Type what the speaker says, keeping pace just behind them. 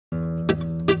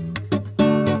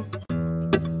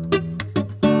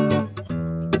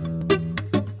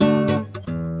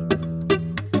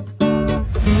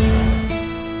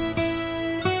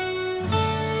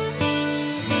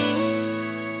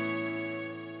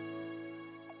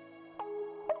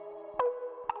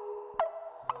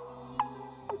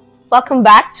Welcome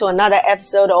back to another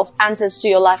episode of Answers to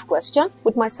Your Life Question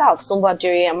with myself, Sunmbo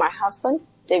Adeoye, and my husband,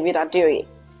 David Adeoye.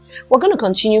 We're going to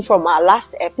continue from our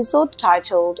last episode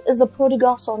titled, Is the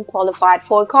Prodigal Son Qualified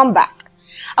for a Comeback?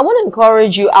 I want to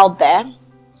encourage you out there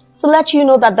to let you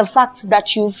know that the fact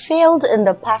that you failed in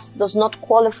the past does not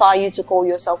qualify you to call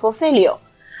yourself a failure.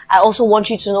 I also want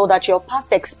you to know that your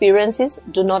past experiences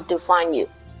do not define you.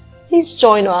 Please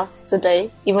join us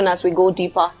today, even as we go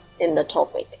deeper in the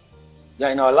topic. Yeah,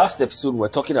 in our last episode, we're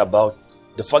talking about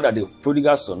the fact that the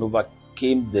prodigal son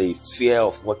overcame the fear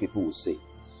of what people will say.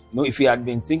 You know, if he had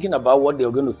been thinking about what they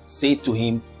were going to say to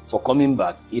him for coming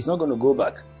back, he's not going to go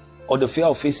back. Or the fear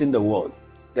of facing the world.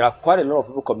 There are quite a lot of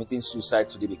people committing suicide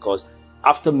today because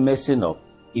after messing up,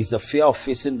 it's the fear of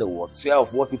facing the world, fear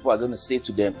of what people are going to say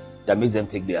to them that makes them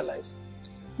take their lives.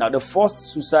 Now, the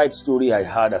first suicide story I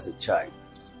had as a child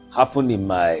happened in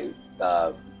my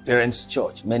parents'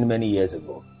 church many years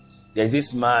ago. There's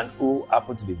this man who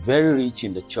happened to be very rich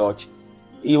in the church.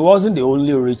 He wasn't the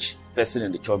only rich person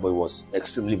in the church, but he was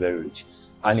extremely very rich.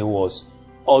 And he was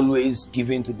always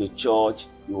giving to the church.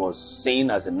 He was seen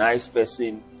as a nice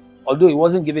person. Although he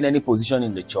wasn't given any position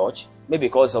in the church, maybe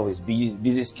because of his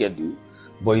busy schedule,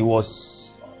 but he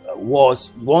was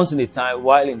once in a time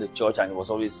while in the church, and he was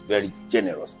always very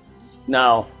generous.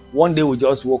 Now, one day we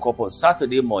just woke up on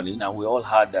Saturday morning and we all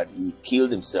heard that he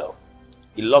killed himself.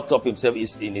 He locked up himself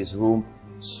in his room,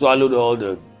 swallowed all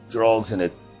the drugs in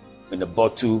a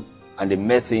bottle, and they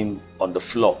met him on the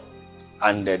floor.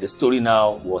 And the story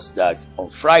now was that on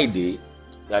Friday,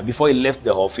 before he left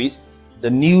the office, the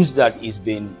news that he's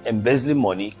been embezzling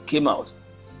money came out.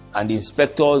 And the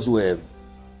inspectors were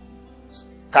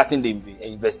starting the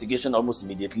investigation almost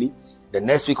immediately. The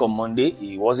next week on Monday,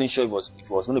 he wasn't sure if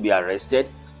he was going to be arrested.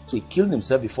 So he killed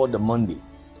himself before the Monday.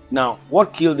 Now,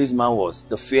 what killed this man was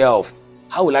the fear of,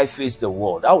 how will I face the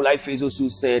world? How will I face those who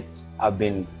said,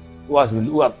 who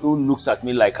looks at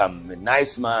me like I'm a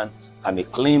nice man, I'm a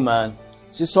clean man?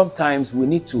 See, sometimes we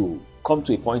need to come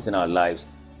to a point in our lives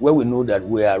where we know that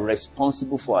we are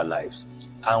responsible for our lives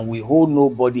and we hold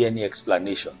nobody any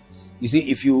explanation. You see,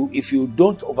 if you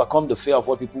don't overcome the fear of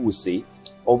what people will say,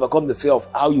 overcome the fear of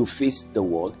how you face the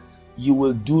world, you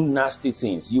will do nasty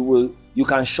things. You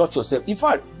can shut yourself. In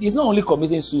fact, it's not only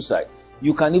committing suicide.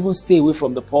 You can even stay away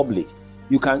from the public.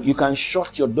 You can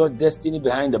shut your destiny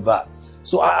behind the bar.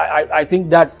 So I think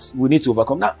that we need to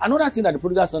overcome. Now, another thing that the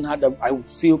prodigal son had that I would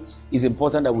feel is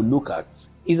important that we look at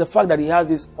is the fact that he has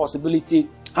this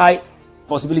high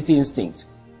possibility instinct.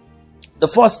 The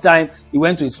first time he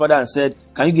went to his father and said,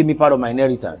 "Can you give me part of my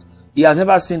inheritance?" He has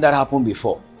never seen that happen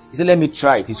before. He said, "Let me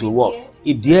try it, it will work."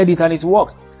 He dared it and it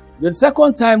worked. The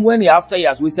second time, after he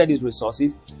has wasted his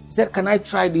resources, he said, "Can I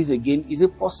try this again? Is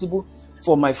it possible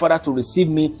for my father to receive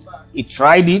me?" He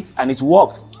tried it and it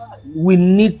worked. We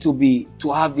need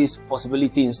to have this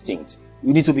possibility instinct.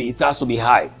 It has to be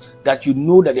high, that you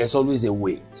know that there's always a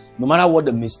way. No matter what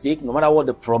the mistake, no matter what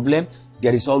the problem,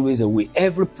 there is always a way.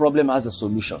 Every problem has a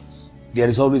solution. There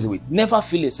is always a way. Never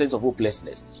feel a sense of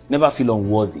hopelessness. Never feel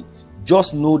unworthy.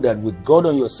 Just know that with God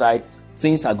on your side,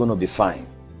 things are going to be fine.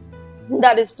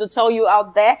 That is to tell you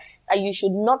out there that you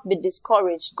should not be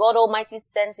discouraged. God Almighty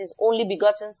sent His only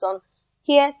begotten Son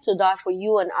here to die for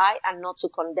you and I, and not to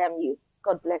condemn you.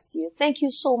 God bless you. Thank you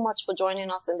so much for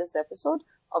joining us in this episode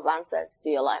of Answers to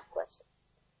Your Life Question.